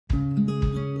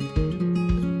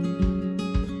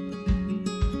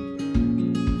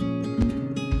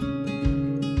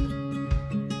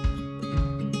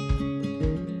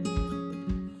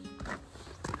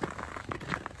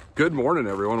Good morning,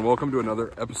 everyone. Welcome to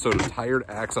another episode of Tired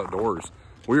Axe Outdoors.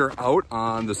 We are out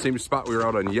on the same spot we were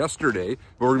out on yesterday,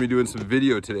 but we're gonna be doing some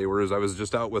video today, whereas I was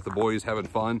just out with the boys having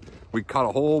fun. We caught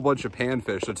a whole bunch of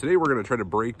panfish. So today we're gonna try to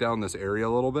break down this area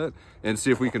a little bit and see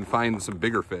if we can find some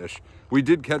bigger fish. We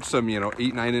did catch some,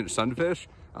 8-9 inch sunfish,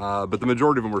 but the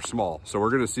majority of them were small. So we're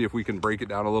gonna see if we can break it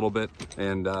down a little bit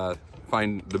and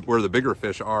find where the bigger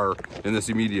fish are in this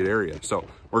immediate area. So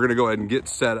we're gonna go ahead and get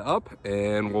set up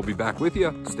and we'll be back with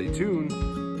you. Stay tuned.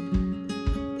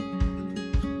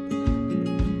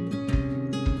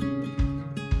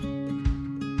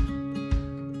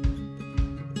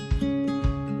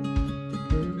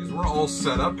 We're all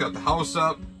set up, got the house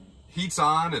up, heat's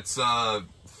on. It's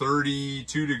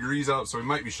 32 degrees out, so we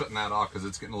might be shutting that off because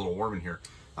it's getting a little warm in here.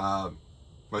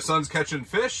 My son's catching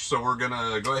fish, so we're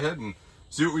gonna go ahead and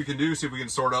see what we can do, see if we can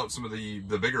sort out some of the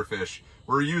bigger fish.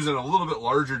 We're using a little bit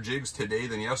larger jigs today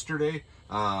than yesterday.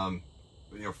 4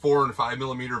 and 5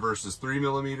 millimeter versus 3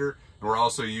 millimeter. And we're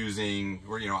also using,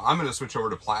 I'm gonna switch over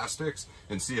to plastics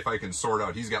and see if I can sort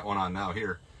out, he's got one on now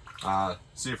here.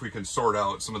 See if we can sort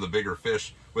out some of the bigger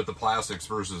fish with the plastics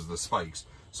versus the spikes.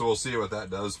 So we'll see what that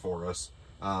does for us.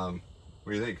 What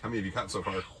do you think? How many have you caught so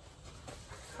far?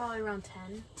 Probably around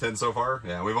 10. 10 so far?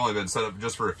 Yeah, we've only been set up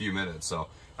just for a few minutes, so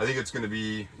I think it's going to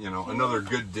be, another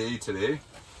good day today.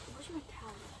 Where's my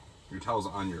towel? Your towel's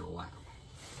on your lap.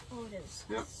 Oh, it is.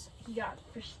 Yep. He got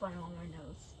fish flying on my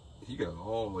nose. He got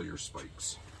all of your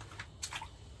spikes.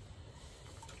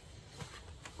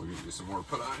 We'll give you some more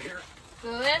put on here.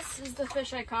 So this is the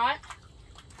fish I caught.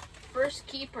 First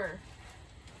keeper.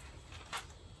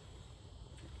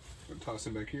 Gonna toss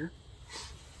him back here.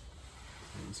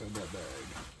 Inside that bag.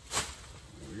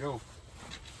 There we go.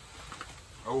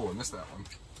 Oh, I missed that one.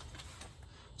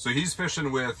 So he's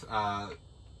fishing with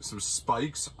some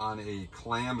spikes on a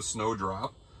clam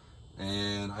snowdrop,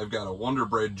 and I've got a Wonder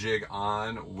Bread jig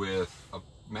on with a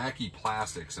Mackie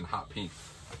plastics in hot pink.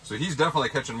 So he's definitely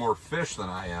catching more fish than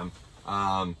I am.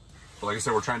 But like I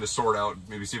said, we're trying to sort out,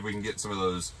 maybe see if we can get some of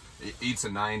those 8s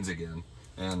and 9s again.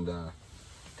 And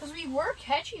because we were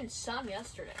catching some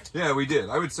yesterday. yeah, we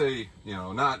did. I would say,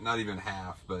 not even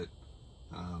half, but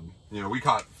we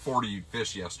caught 40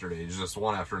 fish yesterday, just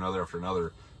one after another after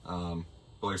another.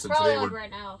 But like I said, probably today like right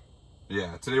now.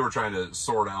 Yeah, today we're trying to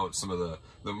sort out some of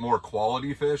the more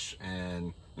quality fish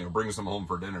and bring some home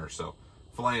for dinner. So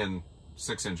filleting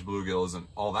 6-inch bluegill isn't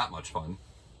all that much fun.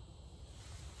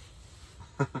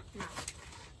 No.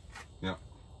 Yeah.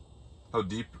 How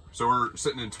deep? So we're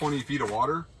sitting in 20 feet of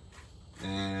water,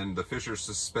 and the fish are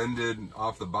suspended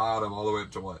off the bottom all the way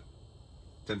up to what?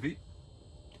 10 feet?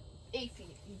 8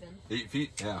 feet even. 8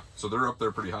 feet? Yeah. So they're up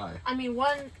there pretty high. I mean,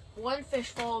 one fish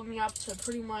followed me up to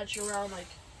pretty much around like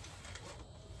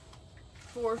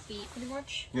 4 feet, pretty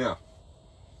much. Yeah.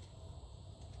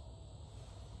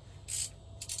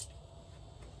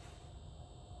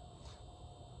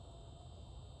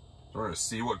 So we're gonna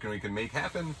see what we can make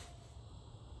happen.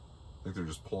 I think they're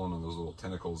just pulling on those little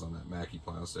tentacles on that Mackie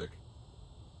plastic.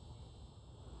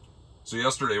 So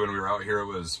yesterday when we were out here, it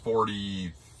was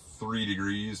 43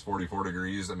 degrees, 44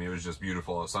 degrees. I mean, it was just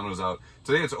beautiful. The sun was out.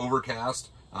 Today it's overcast.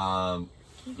 Can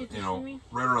you get this for me?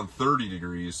 Right around 30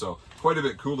 degrees. So quite a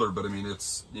bit cooler, but I mean,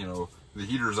 it's, the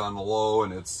heater's on the low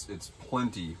and it's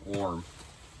plenty warm.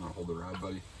 I'll hold the rod,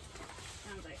 buddy.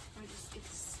 I just get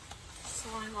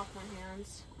slime off my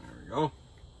hands. There we go.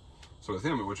 So with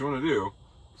him, what you want to do,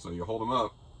 so you hold him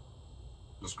up,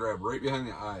 just grab right behind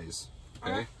the eyes,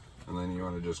 okay? And then you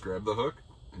want to just grab the hook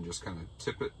and just kind of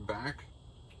tip it back,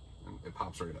 and it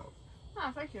pops right out.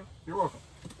 Oh, thank you. You're welcome.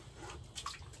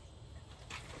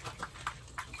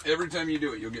 Every time you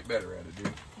do it, you'll get better at it,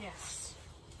 dude. Yes.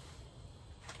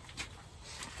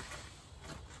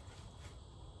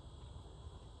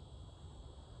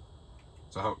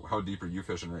 So how deep are you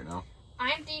fishing right now?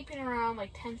 I'm deep in around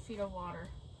like 10 feet of water.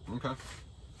 Okay.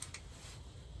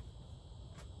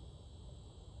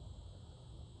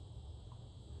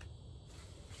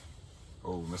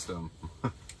 Oh, missed him.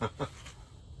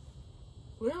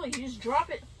 Literally, you just drop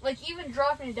it. Like, even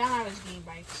dropping it down, I was getting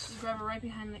bites. Just grab it right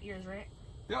behind the ears, right?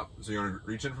 Yep. So you want to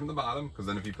reach in from the bottom, because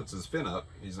then if he puts his fin up,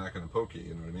 he's not going to poke you,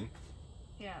 you know what I mean?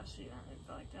 Yeah, so you want to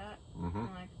go like that. Mm-hmm.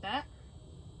 And like that.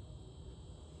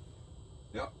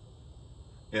 Yep.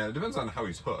 Yeah, it depends on how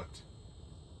he's hooked.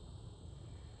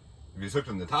 If he's hooked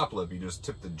in the top lip, you just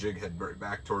tip the jig head right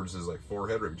back towards his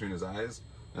forehead, right between his eyes,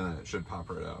 and then it should pop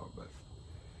right out. But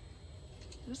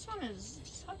this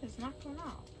hook is not going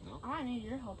out. No? I need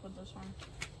your help with this one.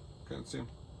 Can't see him.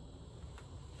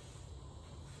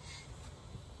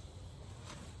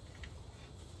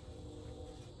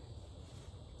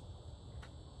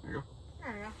 There you go.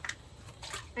 There we go.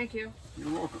 Thank you.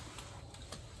 You're welcome.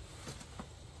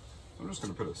 I'm just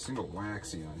going to put a single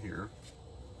waxy on here.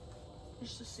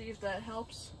 Just to see if that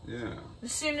helps. Yeah.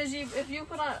 As soon as if you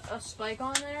put a spike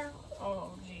on there, oh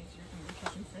jeez, you're going to be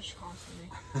catching fish constantly.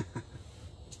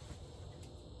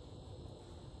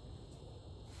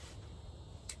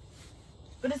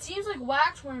 But it seems like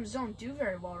waxworms don't do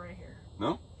very well right here.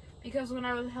 No? Because when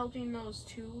I was helping those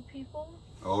 2 people.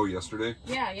 Oh, yesterday?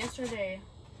 Yeah, yesterday.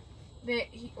 The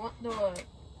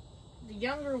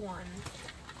younger one.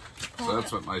 So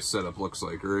that's what my setup looks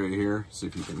like right here. See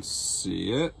if you can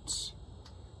see it.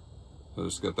 I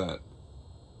just got that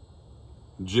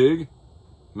jig,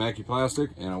 Mackie plastic,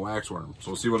 and a waxworm.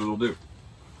 So we'll see what it'll do.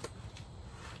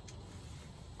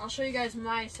 I'll show you guys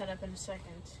my setup in a second.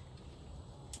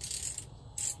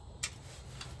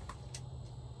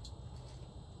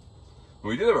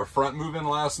 We did have a front move in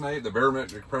last night. The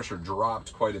barometric pressure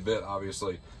dropped quite a bit,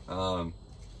 obviously. So,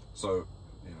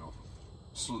 you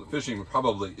know, fishing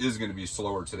probably is going to be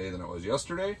slower today than it was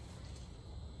yesterday.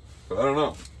 But I don't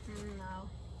know. No.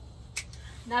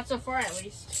 Not so far, at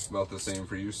least. About the same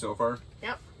for you so far?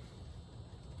 Yep.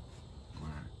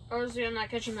 Alright. Obviously, I'm not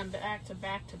catching them back to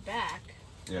back to back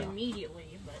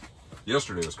immediately, but...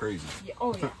 Yesterday was crazy. Yeah,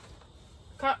 oh, yeah.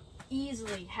 Caught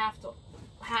easily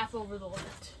half over the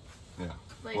limit. Yeah.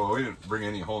 Like, well, we didn't bring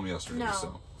any home yesterday, no,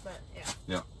 so. But yeah.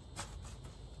 Yeah.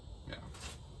 Yeah.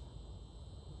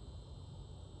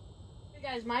 Hey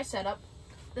guys, my setup.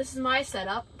 This is my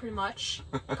setup, pretty much.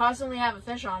 Constantly have a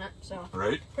fish on it, so.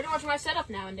 Right? Pretty much my setup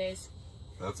nowadays.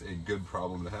 That's a good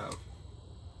problem to have.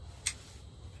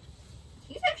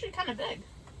 He's actually kind of big.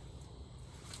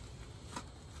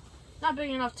 Not big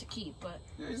enough to keep, but.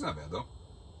 Yeah, he's not bad though.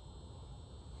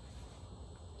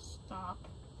 Stop.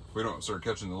 If we don't start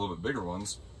catching the little bit bigger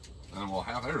ones, then we'll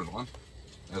have there's one.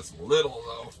 That's little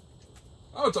though.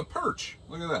 Oh, it's a perch.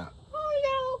 Look at that. Oh, you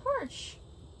got a little perch.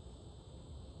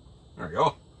 There we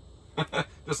go.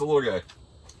 Just a little guy.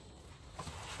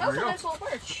 That was a nice little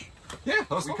perch. Yeah,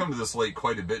 we come to this lake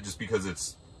quite a bit just because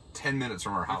it's 10 minutes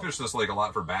from our house. We fish this lake a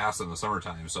lot for bass in the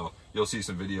summertime, so you'll see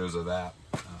some videos of that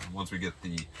once we get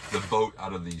the boat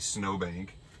out of the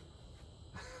snowbank.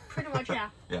 Pretty much, yeah.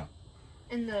 Yeah.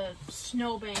 And the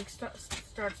snowbank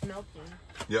starts melting.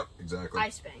 Yep, exactly.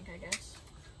 Ice bank, I guess.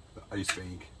 The ice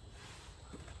bank.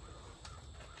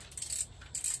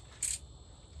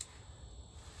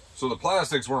 So the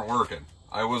plastics weren't working.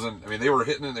 I mean, they were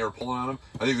hitting it, they were pulling on them.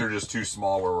 I think they're just too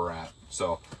small where we're at.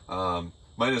 So,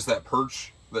 minus that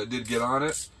perch that did get on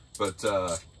it. But,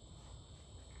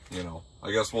 you know,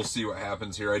 I guess we'll see what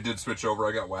happens here. I did switch over.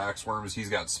 I got wax worms. He's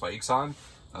got spikes on.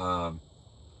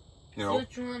 You know.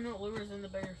 Switch one that lures in the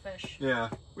bigger fish. Yeah.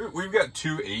 We've got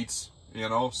 2 8s, you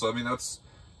know. So, I mean, I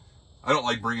don't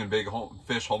like bringing big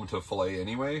fish home to fillet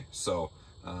anyway. So,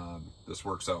 this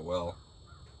works out well.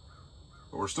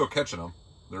 But we're still catching them.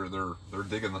 They're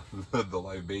digging the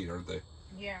live bait, aren't they?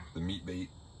 Yeah. The meat bait.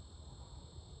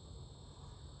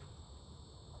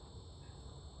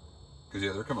 Because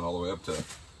yeah, they're coming all the way up to 8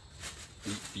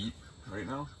 feet right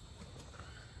now.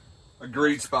 A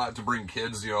great spot to bring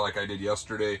kids, you know, like I did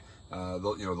yesterday. The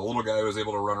little guy was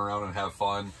able to run around and have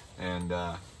fun, and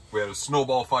we had a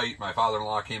snowball fight. My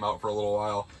father-in-law came out for a little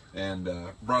while and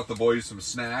brought the boys some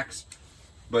snacks.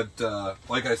 But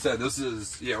like I said,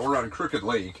 we're on Crooked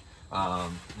Lake, you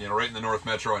know, right in the North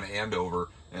Metro in Andover,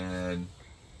 and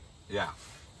yeah,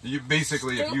 you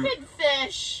basically if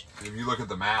you look at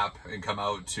the map and come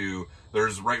out to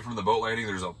right from the boat landing,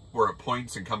 where it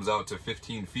points and comes out to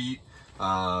 15 feet,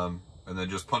 and then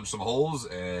just punch some holes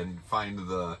and find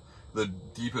the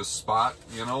deepest spot,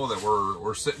 you know, that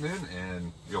we're sitting in,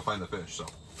 and you'll find the fish. So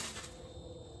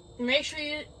make sure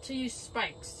to use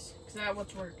spikes, because that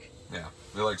would work. Yeah,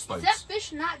 they like spikes. Is that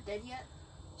fish not dead yet?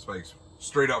 Spikes.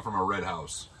 Straight out from a red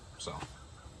house. So,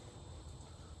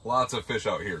 lots of fish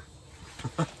out here.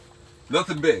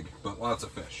 Nothing big, but lots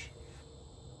of fish.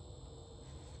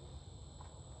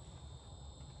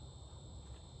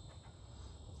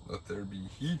 Let there be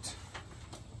heat.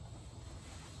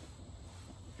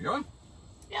 You going?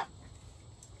 Yep.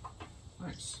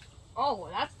 Nice. Oh,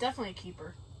 that's definitely a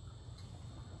keeper.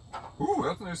 Ooh,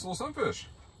 that's a nice little sunfish.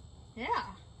 Yeah.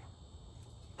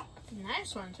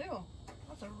 Nice one, too.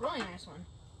 That's a really nice one.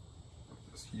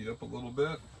 Just heat up a little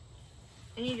bit.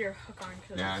 I need your hook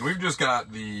on. Yeah, and we've just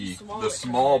got the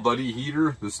small buddy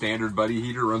heater. The standard buddy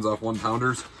heater runs off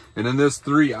 1-pounders. And then this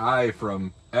 3i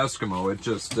from Eskimo, it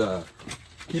just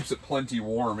keeps it plenty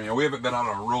warm. You know, we haven't been out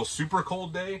on a real super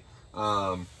cold day.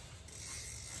 You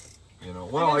know,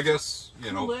 well, I guess,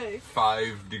 you know,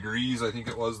 5 degrees, I think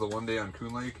it was the one day on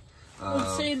Coon Lake.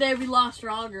 The same day we lost our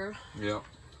auger. Yep.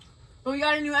 But we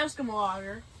got a new Eskimo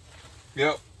auger.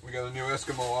 Yep, we got a new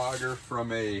Eskimo auger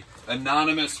from a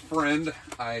anonymous friend.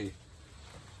 I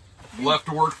left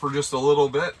work for just a little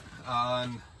bit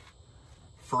on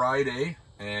Friday,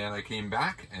 and I came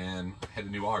back and had a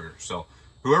new auger. So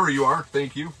whoever you are,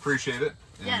 thank you, appreciate it.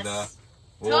 And, yes.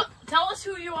 We'll, tell us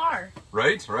who you are.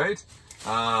 Right.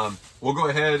 We'll go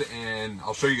ahead and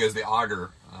I'll show you guys the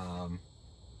auger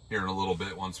here in a little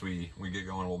bit. Once we get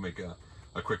going, we'll make a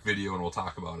quick video and we'll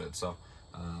talk about it. So,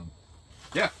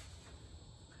 yeah.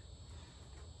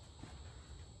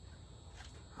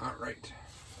 All right.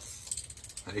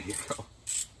 There you go.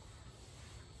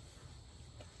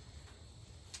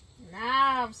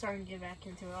 Now I'm starting to get back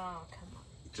into it. Oh, come on.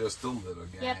 Just a little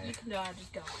guy. Yep, you can do it.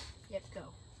 Just go. You have to go.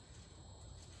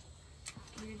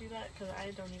 Can you do that? Because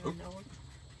I don't even know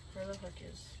where the hook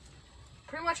is.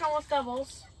 Pretty much almost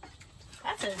doubles.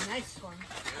 That's a nice one.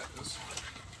 Yeah, it is.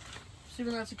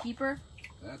 Assuming that's a keeper?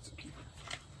 That's a keeper.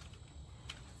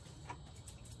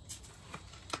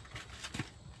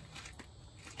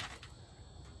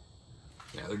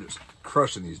 Yeah, they're just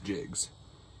crushing these jigs.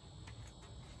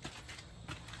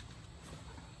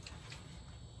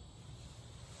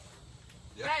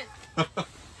 Yeah.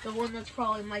 The one that's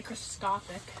probably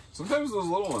microscopic. Sometimes those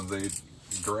little ones, they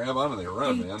grab on and they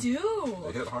run, They man. do.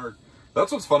 They hit hard.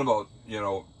 That's what's fun about,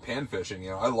 pan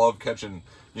fishing. I love catching,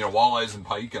 walleyes and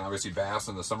pike and obviously bass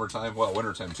in the summertime. Well,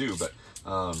 wintertime too, but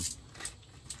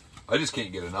I just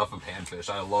can't get enough of panfish.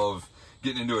 I love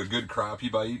getting into a good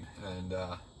crappie bite and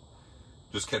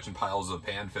just catching piles of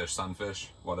panfish, sunfish,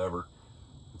 whatever.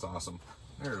 It's awesome.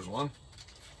 There's one.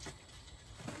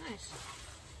 Nice.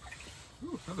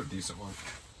 Ooh, another decent one.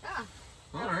 Yeah.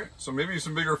 All right, so maybe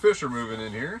some bigger fish are moving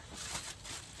in here.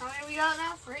 How many we got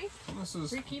now? 3? Well, this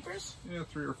is 3 keepers? Yeah,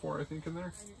 3 or 4 I think in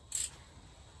there.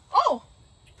 Oh!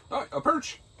 Oh, a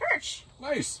perch. Perch!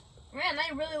 Nice. Man,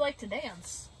 they really like to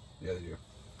dance. Yeah, they do.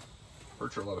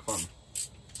 Perch are a lot of fun.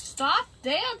 Stop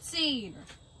dancing!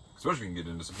 Especially if you can get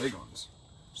into some big ones.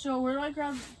 So where do I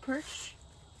grab perch?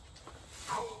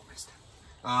 Oh, missed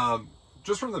it.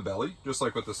 Just from the belly, just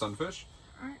like with the sunfish.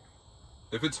 Alright.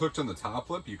 If it's hooked on the top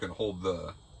lip, you can hold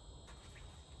the...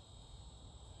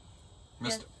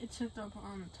 Missed it. It's hooked up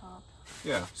on the top.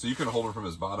 Yeah, so you can hold it from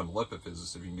his bottom lip if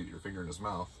you can get your finger in his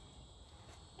mouth.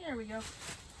 There we go.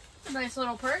 A nice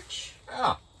little perch.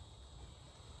 Yeah.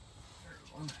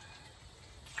 There's one.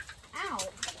 Ow.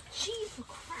 Gee, for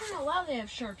crying out loud, they have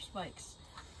sharp spikes.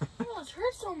 Oh, it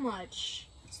hurts so much.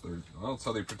 Well, that's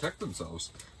how they protect themselves.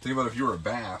 Think about if you were a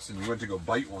bass and you went to go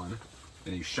bite one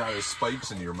and he shot his spikes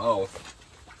into your mouth,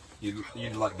 you'd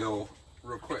let go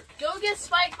real quick. Go get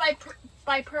spiked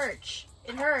by perch.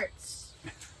 It hurts.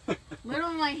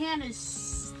 Literally, my hand is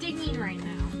stinging right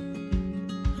now.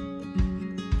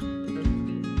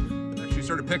 Actually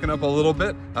started picking up a little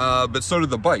bit, but so did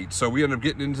the bite. So we ended up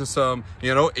getting into some,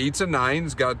 8s and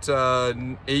 9s, got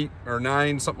 8 or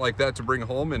 9, something like that to bring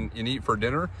home and eat for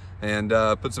dinner and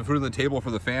put some food on the table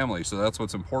for the family. So that's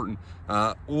what's important.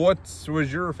 What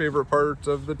was your favorite part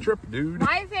of the trip, dude?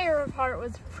 My favorite part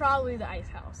was probably the ice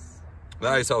house. The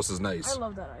ice house is nice. I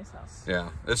love that ice house. Yeah,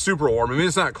 it's super warm. I mean,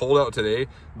 it's not cold out today,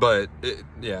 but I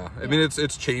mean,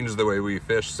 it's changed the way we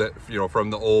fish, from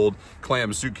the old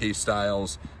clam suitcase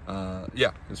styles.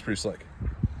 Yeah, it's pretty slick.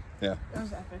 Yeah. It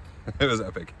was epic. It was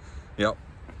epic. Yep.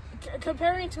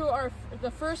 Comparing to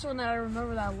the first one that I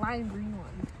remember, that lime green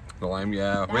one. The lime,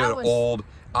 yeah. We had an old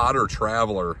Otter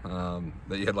Traveler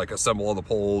that you had like assemble all the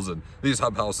poles, and these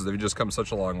hub houses, they've just come such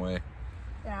a long way.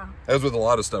 Yeah. As with a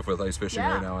lot of stuff with ice fishing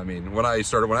right now. I mean, when I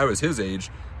was his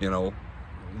age,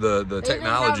 the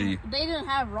technology. They didn't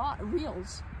have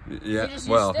reels. Yeah. They just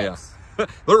Well, used yeah.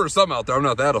 sticks. There were some out there. I'm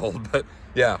not that old, but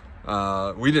yeah,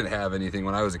 we didn't have anything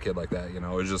when I was a kid like that. It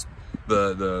was just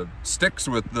the sticks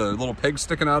with the little pegs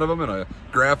sticking out of them and a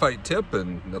graphite tip,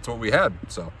 and that's what we had.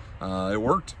 So it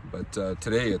worked. But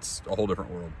today it's a whole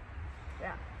different world.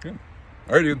 Yeah.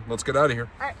 All right, dude. Let's get out of here.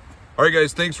 All right. All right,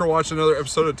 guys, thanks for watching another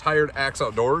episode of Tired Axe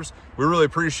Outdoors. We really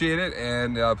appreciate it,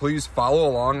 and please follow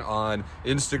along on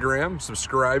Instagram.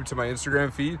 Subscribe to my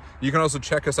Instagram feed. You can also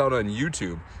check us out on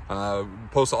YouTube.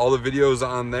 Post all the videos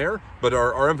on there, but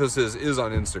our emphasis is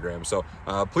on Instagram. So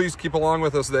please keep along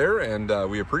with us there, and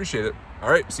we appreciate it.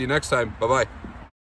 All right, see you next time. Bye-bye.